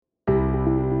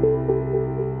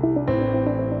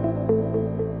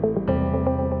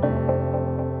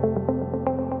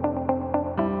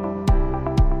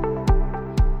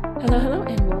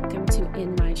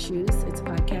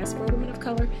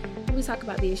talk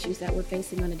about the issues that we're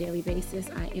facing on a daily basis.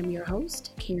 I am your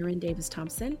host, Karen Davis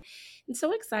Thompson, and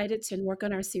so excited to work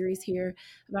on our series here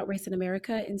about race in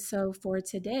America. And so for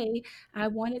today, I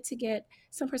wanted to get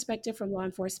some perspective from law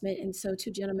enforcement. And so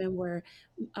two gentlemen were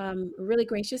really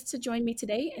gracious to join me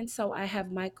today. And so I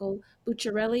have Michael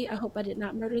Bucciarelli. I hope I did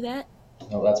not murder that.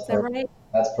 No, that's Is that perfect. right?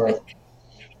 That's perfect.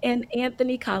 And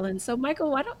Anthony Collins. So, Michael,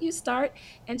 why don't you start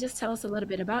and just tell us a little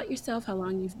bit about yourself, how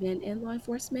long you've been in law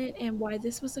enforcement, and why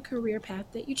this was a career path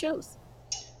that you chose?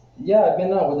 Yeah, I've been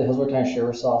with the Hillsborough County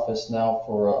Sheriff's Office now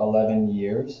for 11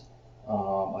 years.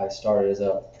 I started as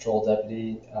a patrol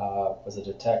deputy, was a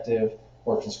detective,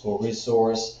 worked in school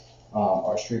resource,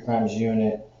 our street crimes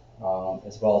unit,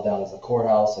 as well down as the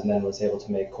courthouse, and then was able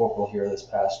to make corporal here this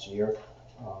past year.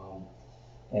 Um,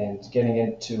 and getting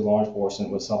into law enforcement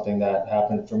was something that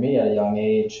happened for me at a young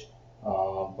age,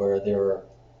 where there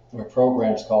were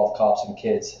programs called Cops and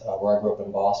Kids, where I grew up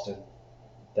in Boston,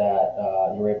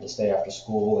 that you were able to stay after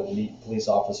school and meet police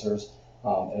officers.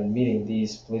 And meeting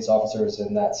these police officers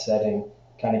in that setting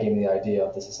kind of gave me the idea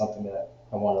of this is something that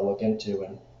I want to look into.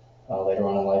 And later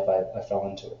on in life, I fell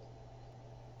into it.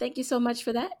 Thank you so much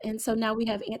for that. And so now we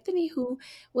have Anthony, who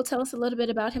will tell us a little bit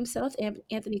about himself,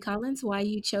 Anthony Collins, why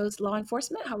you chose law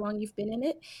enforcement, how long you've been in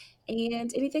it,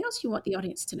 and anything else you want the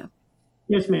audience to know.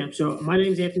 Yes, ma'am. So my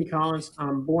name is Anthony Collins.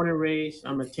 I'm born and raised.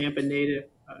 I'm a Tampa native.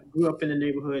 Grew up in the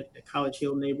neighborhood, the College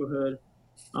Hill neighborhood.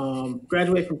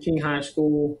 Graduated from King High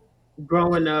School.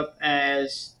 Growing up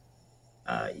as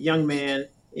a young man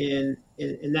in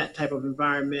that type of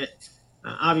environment,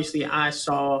 obviously I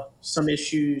saw some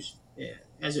issues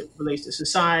as it relates to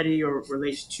society or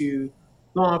relates to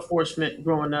law enforcement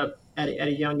growing up at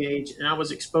a young age. And I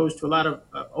was exposed to a lot of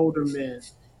older men.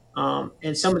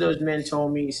 And some of those men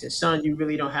told me, he said, son, you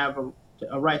really don't have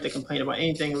a right to complain about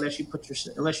anything unless you put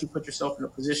yourself in a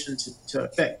position to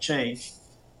affect change.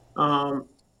 Um,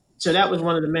 so that was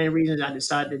one of the main reasons I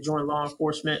decided to join law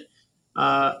enforcement.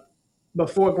 Uh,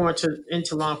 Before going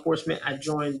into law enforcement, I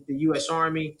joined the U.S.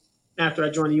 Army. After I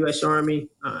joined the U.S. Army,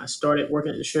 I started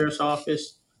working at the sheriff's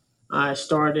office. I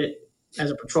started as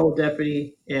a patrol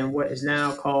deputy in what is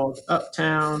now called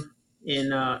Uptown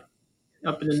in up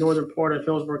in the northern part of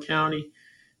Hillsborough County.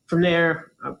 From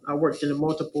there, I worked in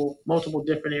multiple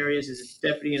different areas as a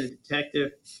deputy and a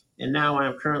detective, and now I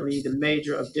am currently the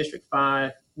major of District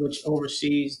 5, which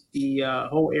oversees the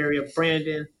whole area of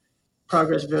Brandon,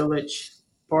 Progress Village,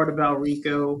 part of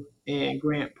Valrico, and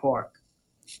Grant Park.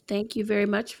 Thank you very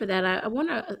much for that. I want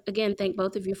to again thank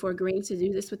both of you for agreeing to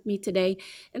do this with me today.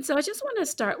 And so I just want to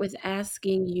start with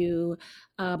asking you.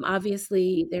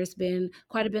 Obviously, there's been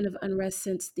quite a bit of unrest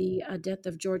since the death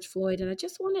of George Floyd, and I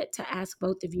just wanted to ask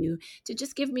both of you to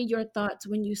just give me your thoughts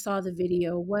when you saw the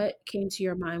video. What came to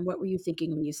your mind? What were you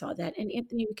thinking when you saw that? And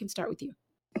Anthony, we can start with you.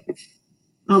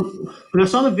 When I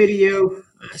saw the video,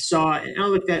 I saw it and I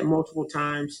looked at it multiple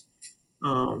times,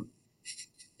 um,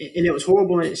 and it was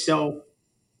horrible in itself.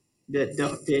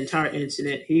 The entire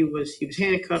incident, he was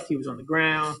handcuffed, he was on the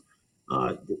ground.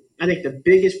 Uh, I think the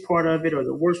biggest part of it, or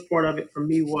the worst part of it for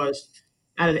me, was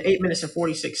out of the 8 minutes and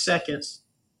 46 seconds,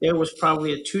 there was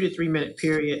probably a 2 to 3 minute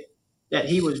period that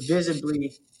he was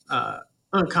visibly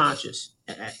unconscious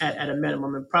at a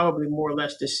minimum, and probably more or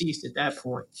less deceased at that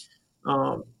point.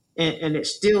 Um, and it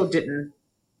still didn't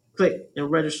click and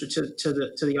register to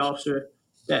the officer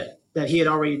that he had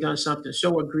already done something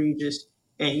so egregious,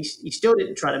 and he still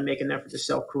didn't try to make an effort to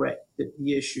self correct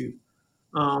the issue.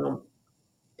 Um,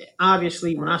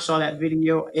 Obviously, when I saw that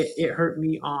video, it hurt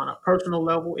me on a personal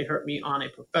level. It hurt me on a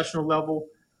professional level.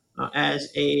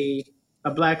 As a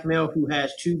black male who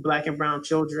has two black and brown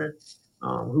children,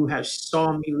 who have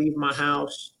saw me leave my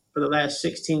house for the last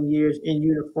 16 years in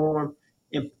uniform,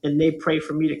 and they pray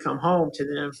for me to come home to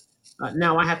them.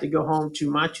 Now I have to go home to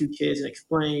my two kids and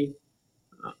explain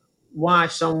uh, why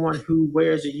someone who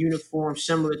wears a uniform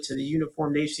similar to the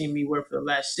uniform they've seen me wear for the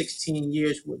last 16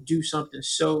 years would do something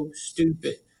so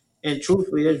stupid. And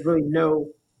truthfully, there's really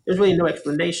no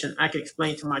explanation I can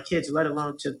explain to my kids, let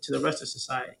alone to the rest of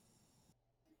society.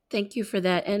 Thank you for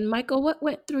that. And Michael, what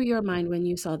went through your mind when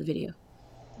you saw the video?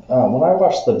 When I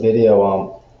watched the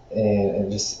video,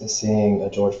 and just seeing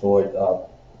George Floyd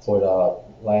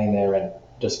laying there and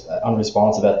just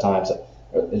unresponsive at times,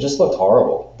 it just looked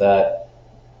horrible. That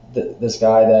this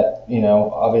guy that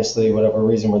obviously whatever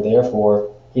reason we're there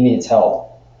for, he needs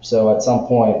help. So at some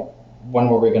point, when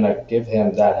were we going to give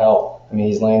him that help? I mean,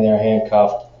 he's laying there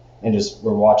handcuffed, and just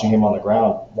we're watching him on the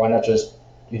ground. Why not just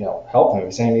help him?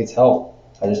 He's saying he needs help.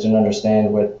 I just didn't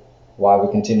understand why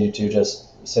we continue to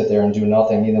just sit there and do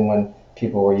nothing, even when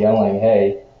people were yelling,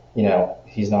 "Hey,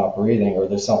 he's not breathing," or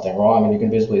 "There's something wrong," and you can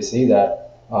visibly see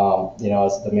that.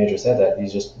 As the major said, that he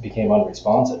just became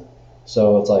unresponsive.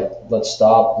 So it's like, let's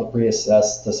stop,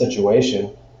 reassess the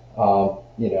situation,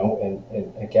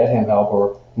 and get him help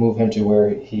or move him to where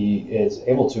he is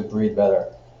able to breathe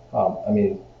better. I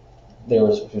mean, there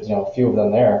was a few of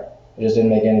them there. It just didn't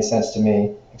make any sense to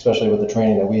me, especially with the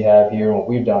training that we have here and what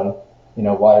we've done.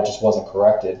 Why it just wasn't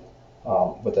corrected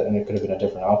with it, and it could have been a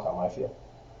different outcome. I feel.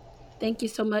 Thank you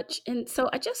so much. And so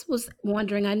I just was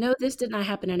wondering, I know this did not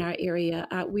happen in our area.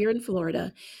 We're in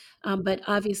Florida, but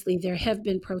obviously there have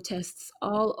been protests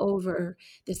all over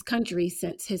this country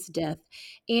since his death.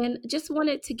 And just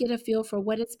wanted to get a feel for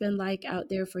what it's been like out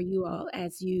there for you all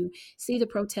as you see the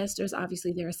protesters.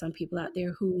 Obviously, there are some people out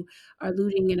there who are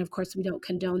looting, and of course, we don't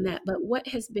condone that. But what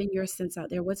has been your sense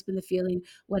out there? What's been the feeling?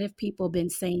 What have people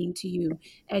been saying to you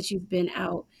as you've been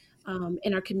out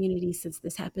in our community since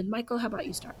this happened? Michael, how about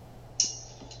you start?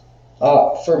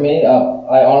 For me,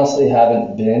 I honestly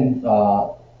haven't been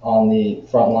on the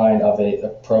front line of a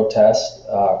protest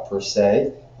per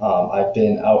se. I've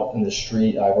been out in the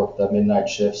street. I work the midnight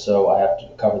shift, so I have to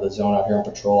cover the zone out here and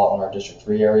patrol out in our District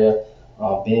 3 area.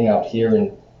 Being out here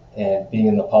and being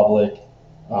in the public,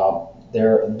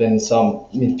 there have been some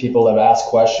people that have asked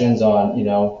questions on,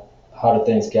 how do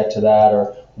things get to that,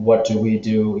 or what do we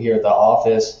do here at the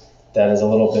office that is a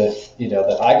little bit,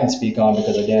 that I can speak on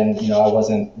because again, I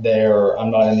wasn't there or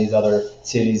I'm not in these other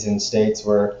cities and states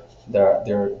where there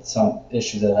are some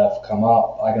issues that have come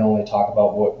up. I can only talk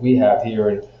about what we have here,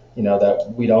 and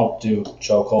that we don't do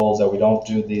chokeholds, that we don't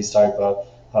do these type of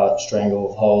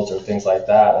strangleholds or things like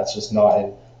that. That's just not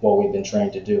in what we've been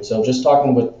trained to do. So just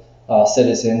talking with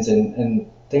citizens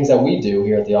and things that we do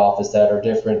here at the office that are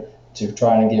different to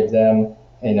trying to give them,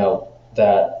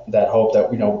 that hope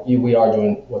that we are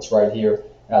doing what's right here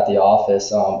at the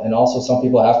office. And also, some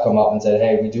people have come up and said,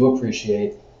 "Hey, we do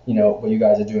appreciate what you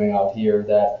guys are doing out here.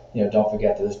 That don't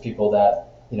forget that there's people that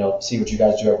see what you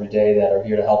guys do every day that are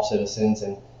here to help citizens,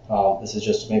 and this is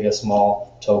just maybe a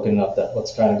small token of that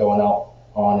what's kind of going out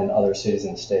on in other cities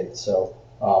and states." So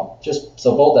just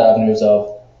so both avenues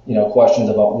of questions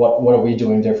about what are we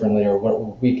doing differently or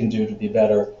what we can do to be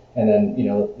better, and then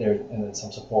and then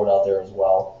some support out there as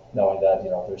well, knowing that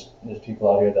there's people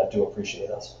out here that do appreciate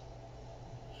us.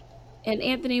 And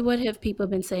Anthony, what have people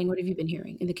been saying? What have you been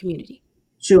hearing in the community?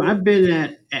 So I've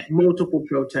been at multiple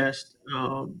protests,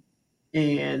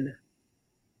 and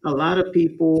a lot of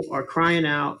people are crying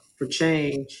out for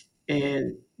change,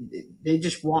 and they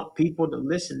just want people to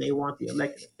listen. They want the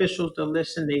elected officials to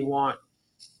listen. They want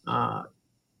uh,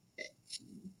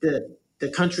 the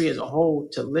country as a whole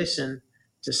to listen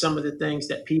to some of the things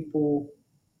that people,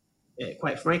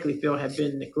 quite frankly, feel have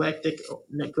been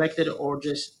neglected or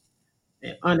just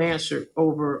unanswered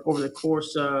over the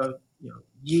course of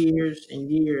years and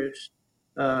years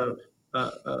of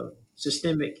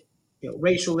systemic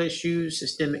racial issues,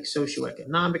 systemic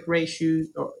socioeconomic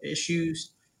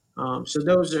issues. So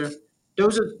those are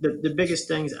the biggest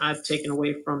things I've taken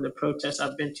away from the protests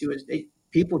I've been to is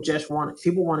people want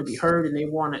to be heard and they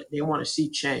want to see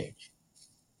change.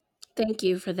 Thank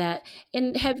you for that.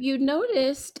 And have you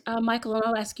noticed, Michael, and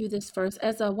I'll ask you this first,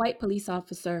 as a white police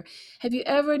officer, have you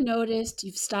ever noticed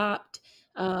you've stopped,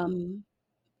 um,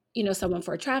 someone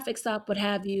for a traffic stop, what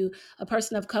have you, a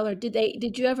person of color?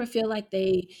 Did you ever feel like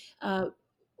they uh,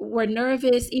 were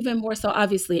nervous? Even more so,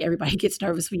 obviously, everybody gets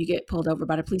nervous when you get pulled over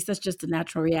by the police. That's just a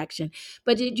natural reaction.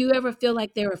 But did you ever feel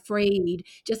like they're afraid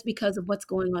just because of what's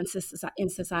going on in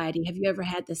society? Have you ever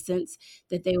had the sense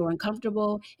that they were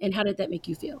uncomfortable? And how did that make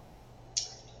you feel?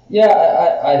 Yeah,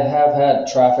 I have had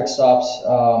traffic stops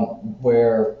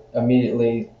where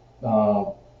immediately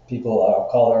people of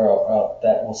color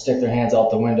that will stick their hands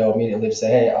out the window immediately to say,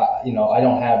 "Hey, I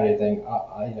don't have anything,"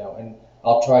 and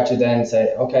I'll try to then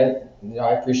say, "Okay,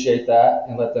 I appreciate that,"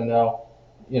 and let them know,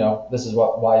 this is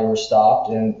why you were stopped,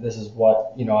 and this is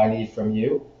what I need from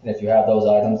you. And if you have those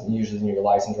items, usually in your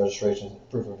license, registration,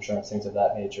 proof of insurance, things of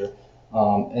that nature,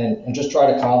 and just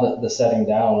try to calm the setting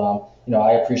down.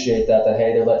 I appreciate that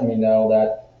hey, they're letting me know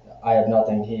that I have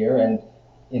nothing here, and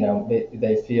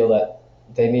they feel that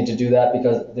they need to do that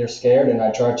because they're scared, and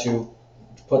I try to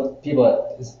put people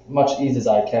at as much ease as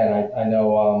I can. I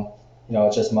know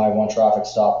it's just my one traffic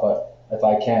stop, but if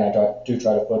I can, do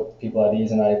try to put people at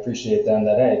ease, and I appreciate them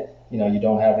that hey, you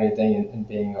don't have anything in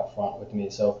being upfront with me.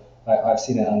 So I've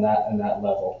seen it on that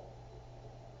level.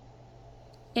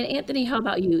 And Anthony, how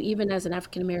about you? Even as an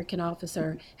African American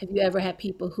officer, have you ever had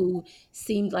people who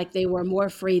seemed like they were more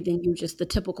afraid than you, just the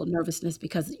typical nervousness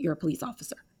because you're a police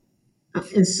officer?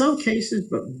 In some cases,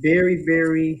 but very,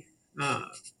 very,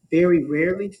 very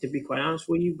rarely, to be quite honest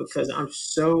with you, because I'm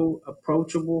so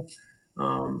approachable.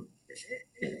 Um,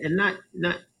 and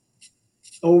not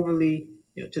overly,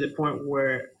 to the point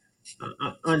where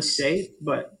unsafe,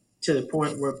 but to the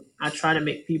point where I try to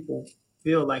make people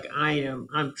feel like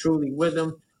I'm truly with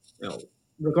them, you know,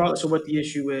 regardless of what the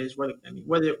issue is.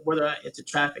 Whether it's a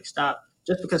traffic stop,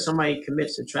 just because somebody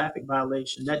commits a traffic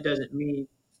violation, that doesn't mean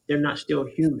they're not still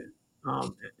human.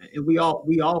 And we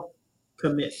all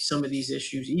commit some of these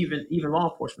issues, even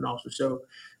law enforcement officers. So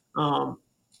um,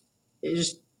 it's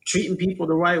just treating people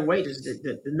the right way is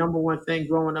the number one thing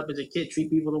growing up as a kid.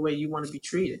 Treat people the way you want to be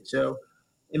treated. So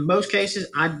in most cases,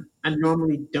 I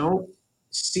normally don't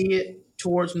see it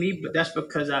towards me, but that's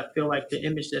because I feel like the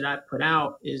image that I put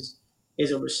out is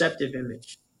a receptive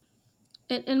image.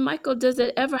 And Michael, does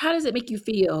it ever how does it make you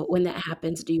feel when that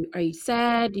happens? Are you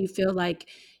sad? Do you feel like,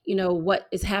 what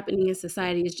is happening in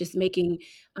society is just making,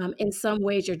 in some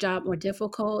ways, your job more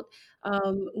difficult,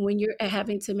 when you're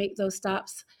having to make those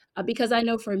stops? Because I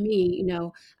know for me,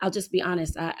 I'll just be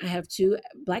honest. I have two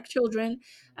black children.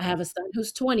 I have a son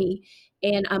who's 20,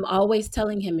 and I'm always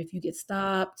telling him, if you get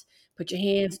stopped, put your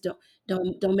hands,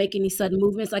 don't make any sudden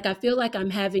movements. Like I feel like I'm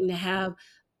having to have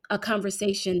a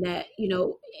conversation that,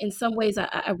 in some ways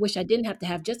I wish I didn't have to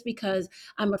have, just because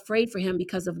I'm afraid for him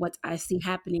because of what I see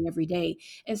happening every day.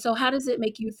 And so, how does it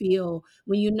make you feel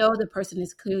when you know the person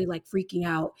is clearly like freaking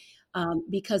out,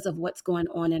 because of what's going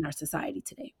on in our society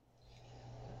today?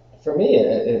 For me,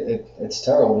 it's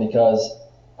terrible because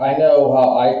I know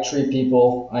how I treat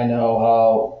people. I know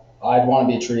how I'd want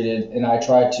to be treated, and I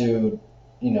try to,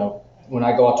 when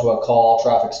I go out to a call,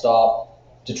 traffic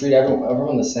stop, to treat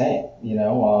everyone the same.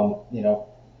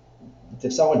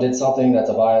 If someone did something that's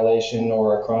a violation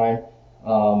or a crime,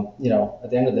 at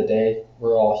the end of the day,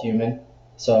 we're all human.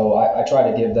 So I try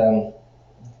to give them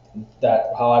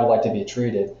that how I'd like to be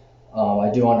treated. I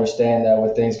do understand that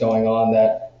with things going on,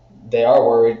 that they are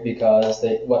worried because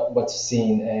what's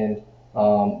seen, and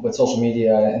with social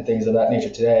media and things of that nature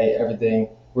today, everything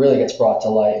really gets brought to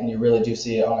light, and you really do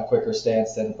see it on a quicker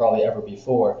stance than probably ever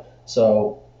before.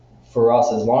 So for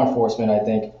us as law enforcement, I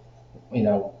think, you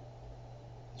know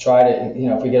try to,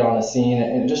 if we get on a scene,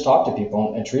 and just talk to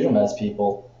people and treat them as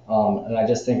people. And I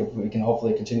just think if we can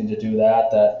hopefully continue to do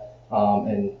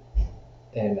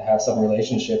and have some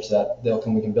relationships that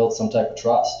we can build some type of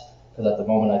trust. Because at the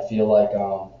moment, I feel like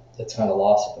it's kind of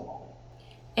lost at the moment.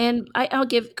 And I'll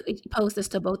pose this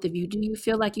to both of you. Do you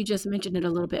feel like, you just mentioned it a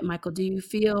little bit, Michael? Do you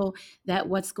feel that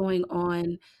what's going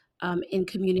on, in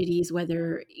communities,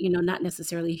 whether, not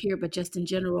necessarily here, but just in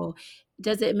general,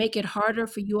 does it make it harder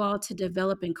for you all to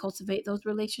develop and cultivate those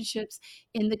relationships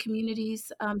in the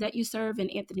communities, that you serve? And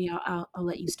Anthony, I'll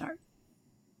let you start.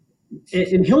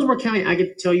 In Hillsborough County, I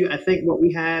get to tell you, I think what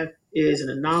we have is an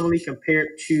anomaly compared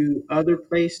to other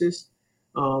places.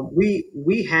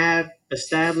 We have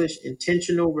established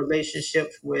intentional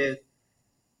relationships with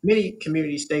many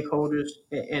community stakeholders,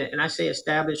 and I say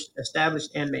established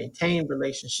and maintained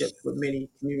relationships with many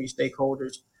community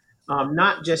stakeholders,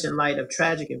 not just in light of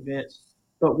tragic events,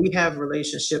 but we have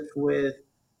relationships with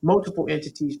multiple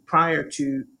entities prior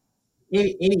to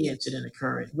any incident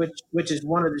occurring, which is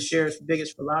one of the sheriff's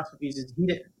biggest philosophies. Is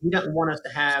he doesn't want us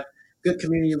to have good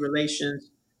community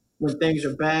relations when things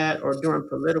are bad, or during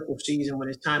political season when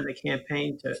it's time to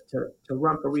campaign to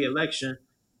run for reelection,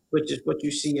 which is what you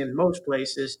see in most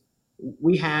places.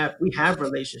 We have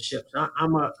relationships.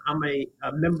 I'm a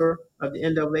member of the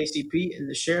NAACP, and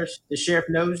the sheriff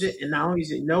knows it, and not only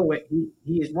does he know it,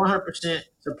 he is 100%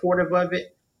 supportive of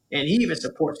it, and he even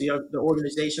supports the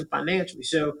organization financially.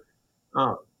 So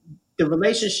um, the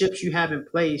relationships you have in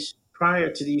place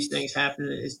prior to these things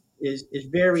happening is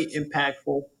very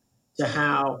impactful to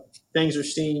how things are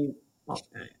seen,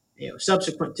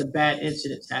 subsequent to bad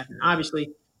incidents happening. Obviously, if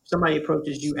somebody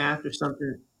approaches you after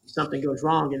something goes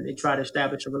wrong and they try to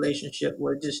establish a relationship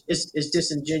where it's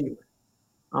disingenuous,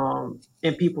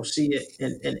 and people see it,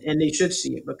 and they should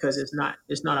see it because it's not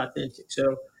authentic.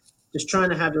 So just trying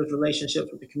to have those relationships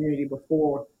with the community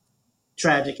before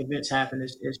tragic events happen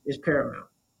is paramount.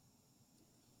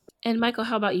 And Michael,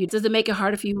 how about you? Does it make it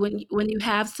harder for you when you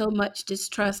have so much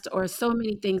distrust or so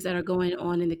many things that are going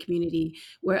on in the community,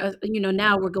 where,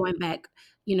 now we're going back,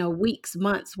 weeks,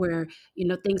 months, where,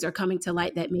 things are coming to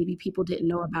light that maybe people didn't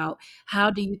know about.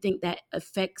 How do you think that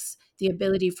affects the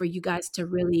ability for you guys to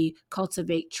really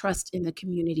cultivate trust in the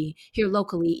community here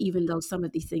locally, even though some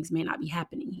of these things may not be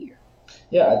happening here?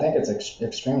 Yeah, I think it's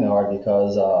extremely hard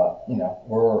because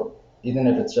we're, even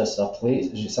if it's just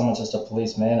someone's just a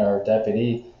policeman or a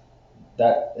deputy,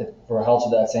 we're held to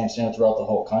that same standard throughout the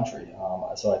whole country.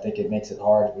 So I think it makes it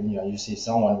hard when you see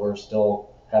someone, we're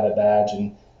still have a badge,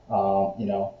 and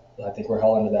I think we're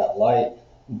held into that light.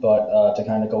 But to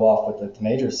kind of go off what the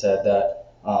major said,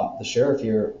 that The sheriff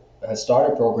here has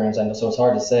started programs. I know, so it's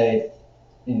hard to say,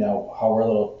 how we're a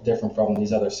little different from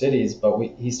these other cities, but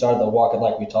he started the Walk It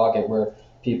Like We Talk It, where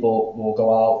people will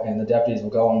go out and the deputies will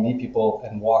go and meet people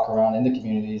and walk around in the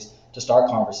communities to start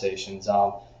conversations.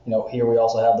 Here we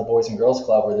also have the Boys and Girls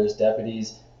Club, where there's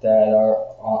deputies that are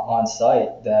on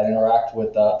site that interact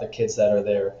with the kids that are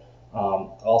there.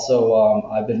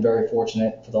 I've been very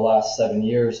fortunate for the last 7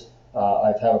 years.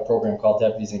 I've had a program called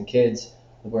Deputies and Kids,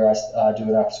 where I do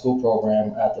an after-school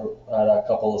program at a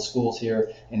couple of schools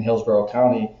here in Hillsborough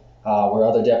County, where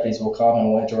other deputies will come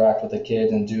and will interact with the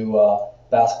kids and do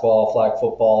basketball, flag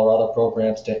football, or other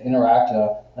programs to interact in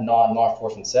a non-law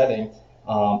enforcement setting.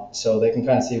 So they can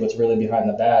kind of see what's really behind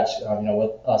the badge.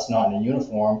 With us not in a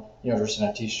uniform, just in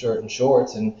a t-shirt and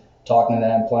shorts, and talking to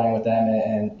them, playing with them,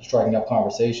 and striking up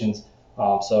conversations.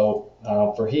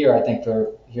 For here, I think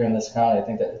for here in this county, I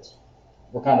think that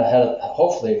we're kind of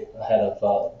hopefully ahead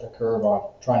of the curve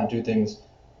on trying to do things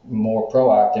more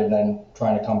proactive than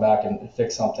trying to come back and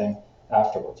fix something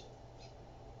afterwards.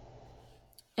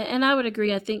 And I would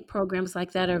agree. I think programs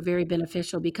like that are very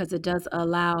beneficial because it does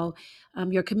allow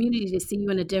your community to see you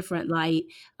in a different light.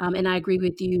 And I agree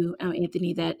with you,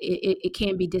 Anthony, that it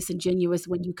can be disingenuous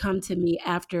when you come to me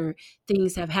after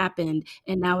things have happened,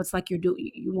 and now it's like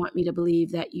you want me to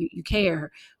believe that you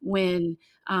care when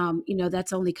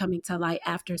that's only coming to light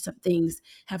after some things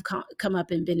have come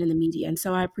up and been in the media. And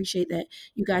so I appreciate that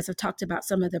you guys have talked about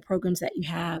some of the programs that you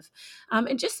have.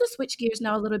 And just to switch gears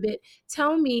now a little bit,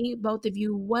 tell me, both of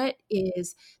you, what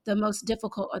is the most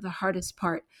difficult or the hardest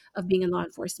part of being in law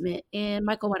enforcement? And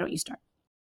Michael, why don't you start?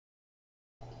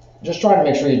 Just trying to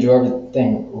make sure you do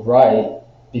everything right,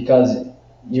 because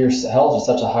you're held to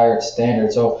such a higher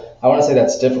standard. So I want to say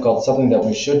that's difficult. It's something that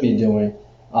we should be doing.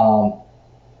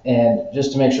 And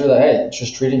just to make sure that, hey,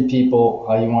 just treating people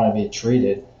how you want to be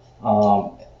treated.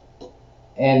 Um,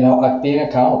 and being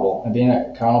accountable, and being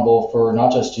accountable for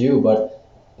not just you, but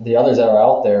the others that are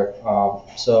out there.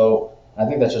 So I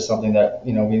think that's just something that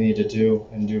we need to do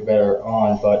and do better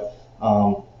on. But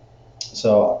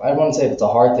so I wouldn't say it's a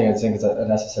hard thing. I think it's a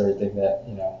necessary thing that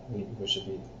we should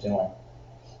be doing.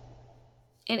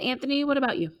 And Anthony, what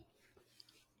about you?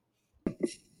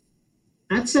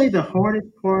 I'd say the hardest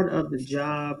part of the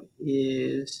job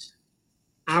is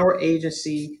our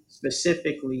agency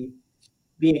specifically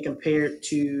being compared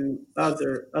to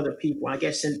other people. I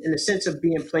guess in the sense of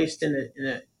being placed in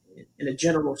a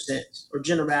general sense or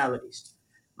generalities.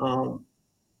 Um,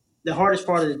 the hardest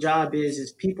part of the job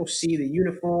is people see the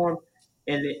uniform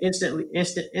and they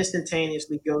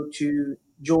instantaneously go to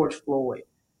George Floyd.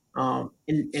 And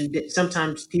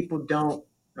sometimes people don't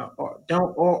or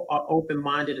are open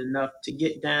minded enough to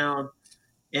get down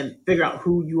and figure out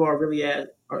who you are really as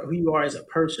or who you are as a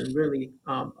person really,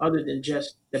 other than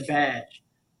just the badge.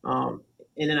 Um,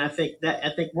 and then I think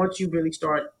once you really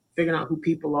start figuring out who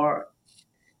people are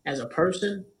as a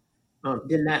person,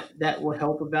 then that will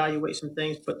help evaluate some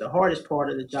things. But the hardest part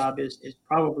of the job is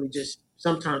probably just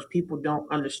sometimes people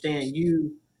don't understand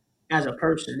you as a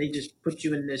person. They just put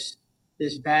you in this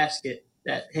basket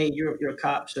that, hey, you're a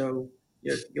cop, so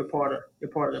you're part of the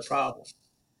problem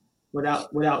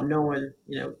without knowing,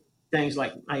 things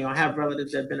like, I have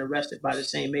relatives that have been arrested by the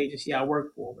same agency I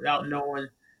work for without knowing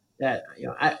that,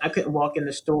 I couldn't walk in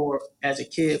the store as a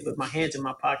kid with my hands in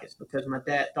my pockets because my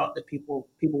dad thought that people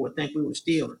would think we were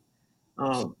stealing.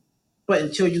 Um, but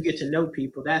until you get to know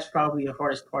people, that's probably the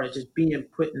hardest part, is just being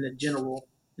put in the general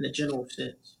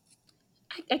sense.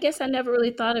 I guess I never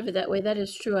really thought of it that way. That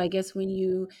is true. I guess when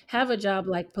you have a job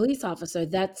like police officer,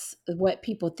 that's what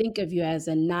people think of you as,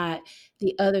 and not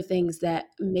the other things that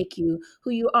make you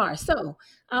who you are. So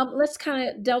let's kind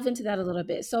of delve into that a little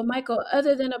bit. So, Michael,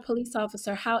 other than a police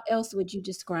officer, how else would you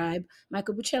describe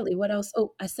Michael Buccelli? What else?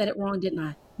 Oh, I said it wrong, didn't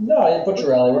I? No, you put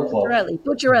your alley. We're close.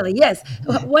 Bucciarelli, yes.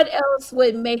 What else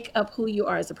would make up who you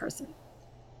are as a person?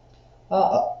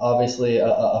 Obviously,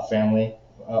 a family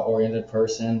oriented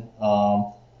person.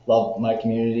 Love my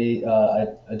community. I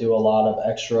do a lot of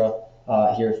extra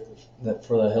here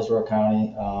for the Hillsborough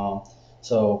County.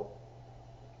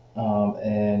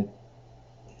 And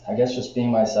I guess just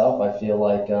being myself, I feel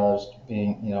like just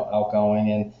being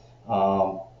outgoing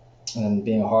and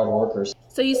being a hard worker.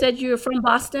 So you said you're from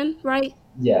Boston, right?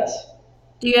 Yes.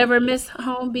 Do you ever miss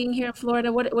home being here in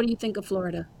Florida? What do you think of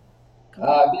Florida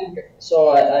compared? So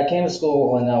I came to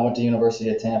school when I went to University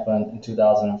of Tampa in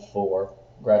 2004,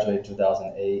 graduated in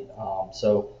 2008.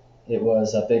 So it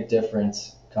was a big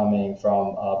difference coming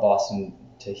from Boston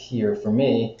to here for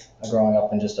me, growing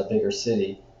up in just a bigger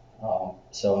city.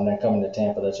 And then coming to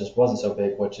Tampa, that just wasn't so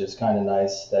big, which is kind of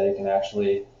nice that you can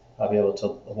actually be able to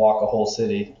walk a whole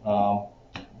city.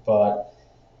 But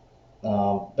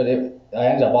I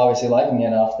ended up obviously liking it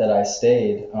enough that I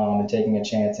stayed, and taking a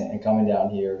chance and coming down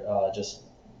here. Just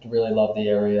really love the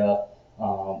area.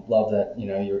 Love that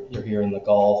you're here in the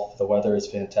Gulf. The weather is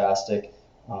fantastic,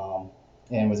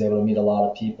 and was able to meet a lot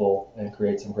of people and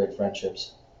create some great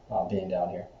friendships being down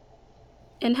here.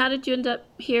 And how did you end up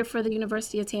here for the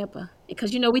University of Tampa?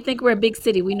 Because we think we're a big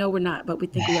city. We know we're not, but we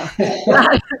think we are.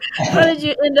 How did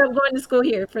you end up going to school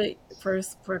here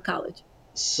for college?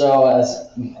 So, as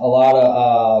a lot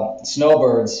of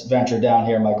snowbirds ventured down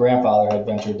here, my grandfather had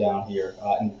ventured down here,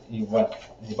 and he bought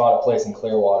a place in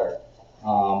Clearwater.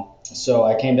 So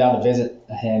I came down to visit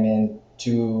him, and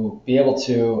to be able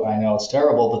to, I know it's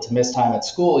terrible, but to miss time at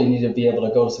school, you need to be able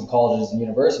to go to some colleges and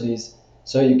universities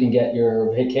so you can get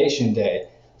your vacation day.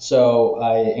 So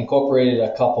I incorporated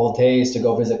a couple of days to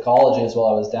go visit colleges while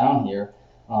I was down here,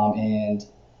 and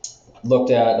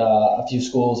looked at a few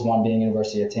schools, one being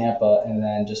University of Tampa, and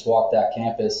then just walked that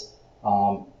campus,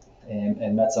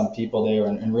 and met some people there,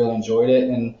 and really enjoyed it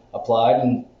and applied.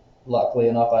 And luckily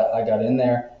enough, I got in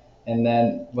there. And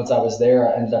then once I was there,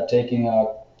 I ended up taking a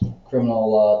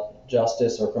criminal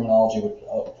justice or criminology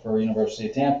for University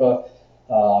of Tampa,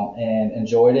 and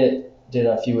enjoyed it. Did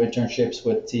a few internships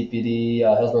with TPD,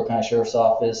 Hillsborough County Sheriff's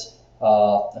Office,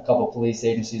 a couple police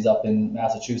agencies up in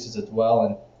Massachusetts as well.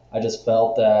 And I just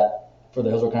felt that for the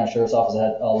Hillsborough County Sheriff's Office, I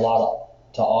had a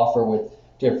lot to offer with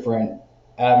different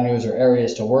avenues or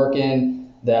areas to work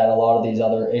in that a lot of these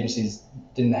other agencies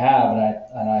didn't have.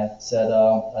 And I said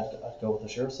I'd go with the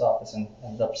Sheriff's Office, and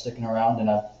ended up sticking around. And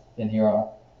I've been here,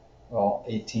 well,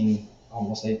 18,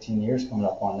 almost 18 years coming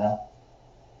up on now.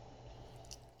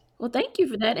 Well, thank you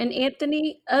for that. And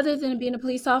Anthony, other than being a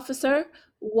police officer,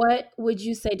 what would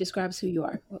you say describes who you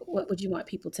are? What would you want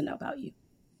people to know about you?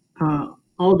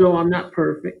 Although I'm not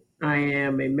perfect, I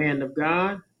am a man of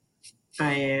God.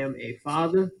 I am a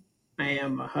father. I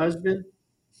am a husband.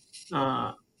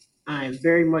 Uh, I am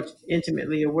very much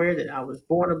intimately aware that I was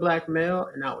born a black male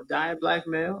and I will die a black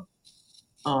male.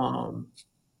 Um,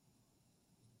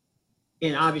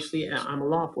 and obviously, I'm a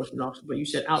law enforcement officer. But you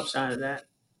said outside of that,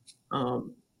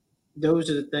 um, those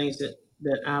are the things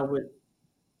that I would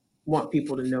want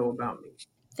people to know about me.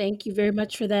 Thank you very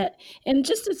much for that. And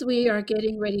just as we are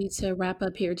getting ready to wrap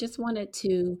up here, just wanted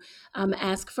to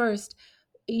ask first,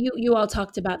 you all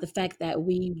talked about the fact that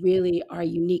we really are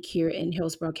unique here in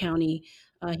Hillsborough County,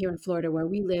 here in Florida, where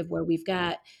we live, where we've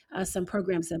got some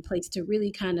programs in place to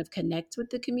really kind of connect with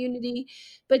the community.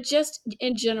 But just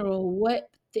in general, what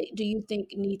do you think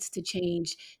needs to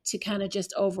change to kind of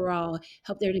just overall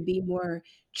help there to be more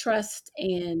trust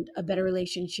and a better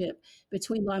relationship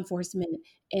between law enforcement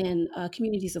and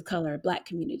communities of color, Black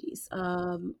communities?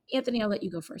 Anthony, I'll let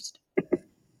you go first.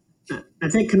 I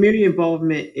think community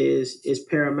involvement is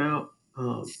paramount.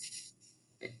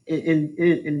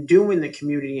 In doing the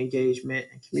community engagement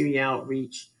and community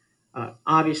outreach,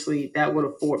 obviously that would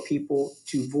afford people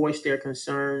to voice their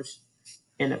concerns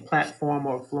in a platform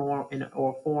or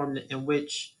form in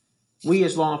which we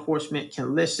as law enforcement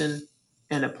can listen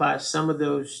and apply some of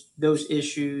those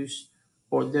issues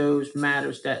or those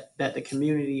matters that the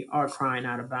community are crying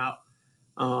out about.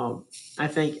 I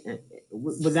think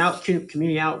without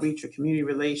community outreach or community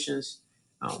relations,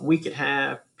 we could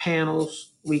have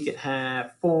panels, we could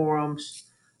have forums,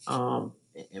 and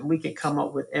we could come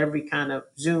up with every kind of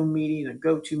Zoom meeting, a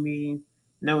go-to meeting,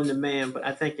 known to man. But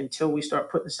I think until we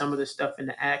start putting some of this stuff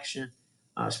into action,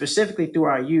 specifically through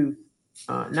our youth,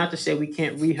 not to say we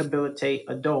can't rehabilitate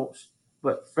adults,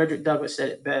 but Frederick Douglass said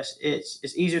it best: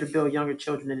 it's easier to build younger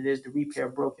children than it is to repair a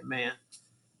broken man.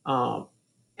 Um,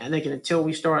 and I think until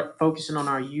we start focusing on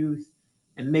our youth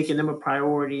and making them a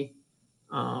priority,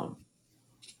 um,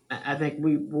 I think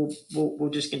we'll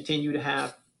just continue to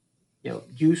have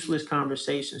useless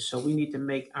conversations. So we need to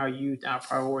make our youth our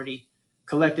priority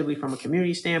collectively from a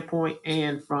community standpoint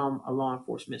and from a law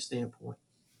enforcement standpoint.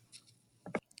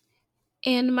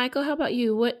 And Michael, how about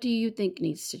you? What do you think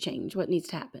needs to change? What needs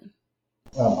to happen?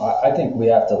 I think we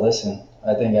have to listen.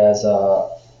 I think as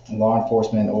law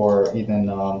enforcement, or even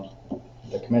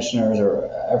the commissioners or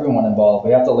everyone involved,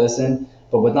 we have to listen.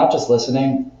 But with not just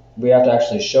listening, we have to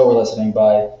actually show we're listening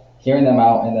by hearing them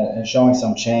out, and showing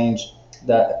some change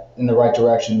that in the right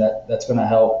direction, that's going to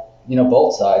help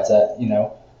both sides. That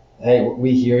hey,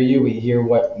 we hear you, we hear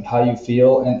how you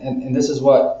feel, and this is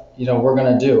what we're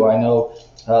going to do. I know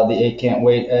the Eight Can't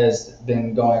Wait has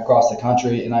been going across the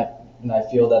country, and I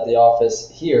feel that the office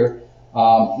here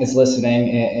is listening,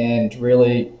 and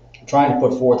really trying to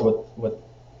put forth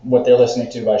what they're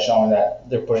listening to, by showing that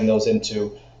they're putting those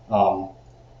into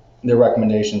their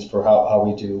recommendations for how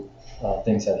we do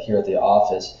things here at the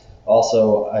office.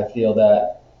 Also, I feel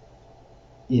that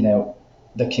you know,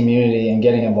 the community and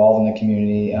getting involved in the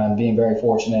community. Being very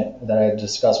fortunate that I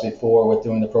discussed before with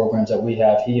doing the programs that we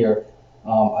have here.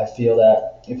 I feel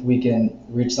that if we can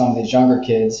reach some of these younger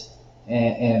kids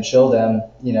and show them,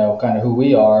 kind of who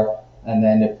we are, and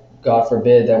then if God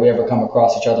forbid that we ever come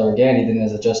across each other again, even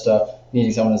as just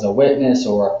needing someone as a witness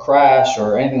or a crash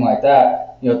or anything like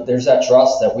that, there's that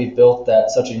trust that we've built at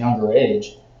such a younger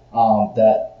age,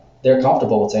 that they're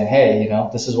comfortable with saying, hey,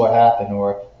 this is what happened,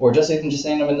 or just even just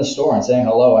seeing them in the store and saying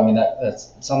hello. I mean,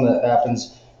 that's something that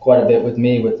happens quite a bit with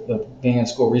me with being in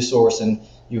school resource, and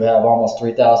you have almost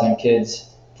 3,000 kids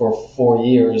for 4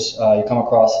 years. You come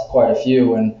across quite a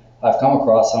few, and I've come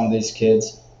across some of these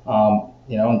kids,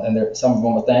 and some of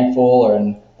them are thankful,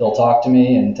 and they'll talk to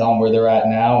me and tell them where they're at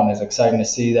now, and it's exciting to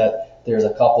see that there's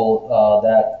a couple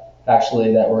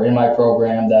that were in my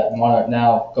program that want to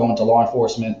now go into law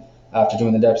enforcement after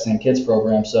doing the Deficit in Kids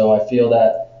program. So I feel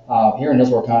that here in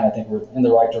Hillsborough County, I think we're in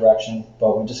the right direction,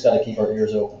 but we just got to keep our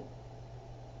ears open.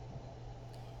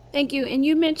 Thank you. And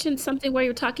you mentioned something where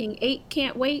you're talking 8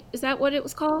 Can't Wait. Is that what it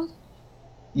was called?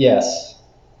 Yes,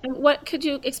 And what could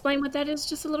you explain what that is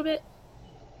just a little bit?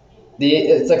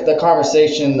 it's like the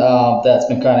conversation that's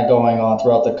been kind of going on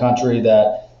throughout the country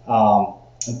that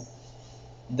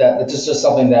it's just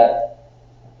something that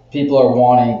people are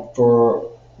wanting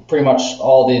for pretty much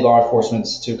all the law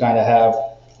enforcements to kind of have,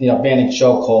 banning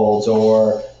chokeholds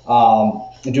or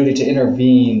the duty to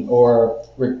intervene or,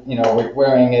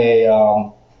 wearing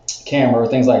a camera or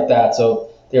things like that.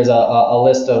 So there's a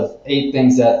list of 8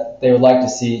 things that they would like to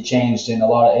see changed in a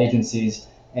lot of agencies.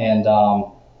 And,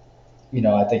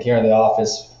 I think here in the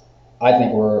office, I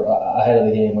think we're ahead of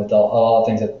the game with a lot of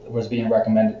things that was being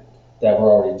recommended that we're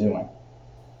already doing.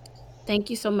 Thank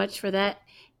you so much for that.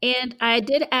 And I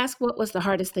did ask what was the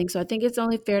hardest thing. So I think it's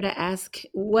only fair to ask,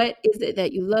 what is it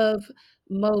that you love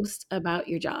most about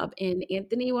your job? And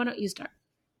Anthony, why don't you start?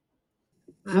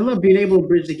 I love being able to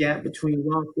bridge the gap between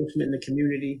law enforcement and the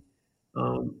community.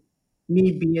 Um,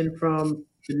 Me being from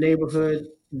the neighborhood,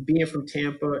 being from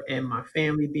Tampa, and my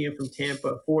family being from Tampa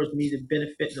affords me the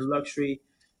benefit and the luxury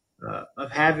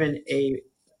of having a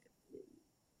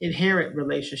inherent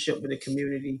relationship with the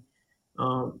community,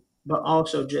 but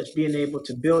also just being able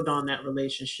to build on that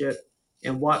relationship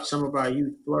and watch some of our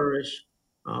youth flourish.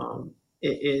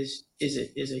 It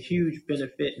is a huge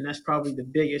benefit, and that's probably the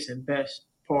biggest and best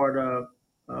part of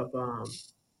um,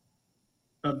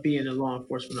 of being in law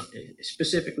enforcement,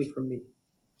 specifically for me.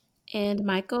 And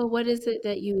Michael, what is it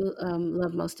that you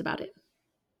love most about it?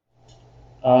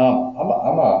 I'm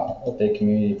a big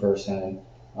community person,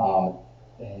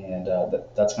 and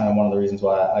that's kind of one of the reasons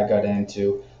why I got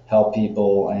into help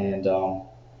people. And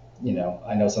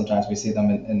I know sometimes we see them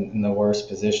in the worst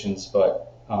positions,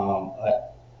 but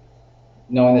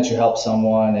knowing that you help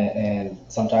someone, and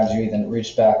sometimes you even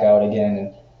reach back out again,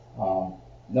 and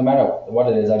no matter what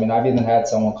it is. I mean, I've even had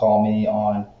someone call me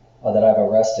on that I've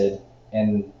arrested,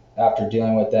 and after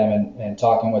dealing with them and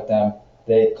talking with them,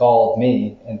 they called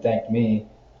me and thanked me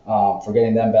for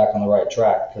getting them back on the right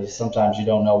track, because sometimes you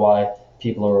don't know why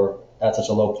people are at such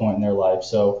a low point in their life.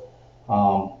 So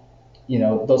um,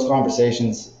 those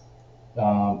conversations,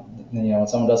 when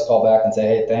someone does call back and say,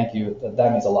 hey, thank you,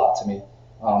 that means a lot to me.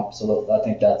 So I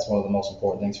think that's one of the most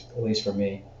important things, at least for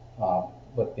me,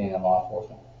 with being in law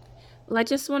enforcement. Well, I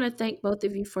just want to thank both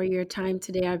of you for your time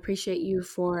today. I appreciate you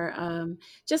for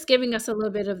just giving us a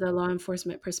little bit of the law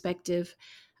enforcement perspective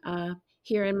uh,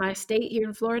 here in my state, here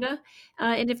in Florida.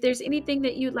 And if there's anything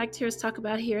that you'd like to hear us talk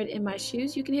about here at In My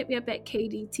Shoes, you can hit me up at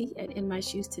KDT at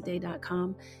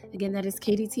InMyShoesToday.com. Again, that is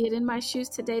KDT at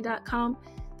InMyShoesToday.com.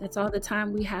 That's all the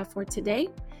time we have for today.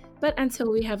 But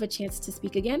until we have a chance to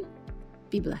speak again,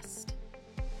 be blessed.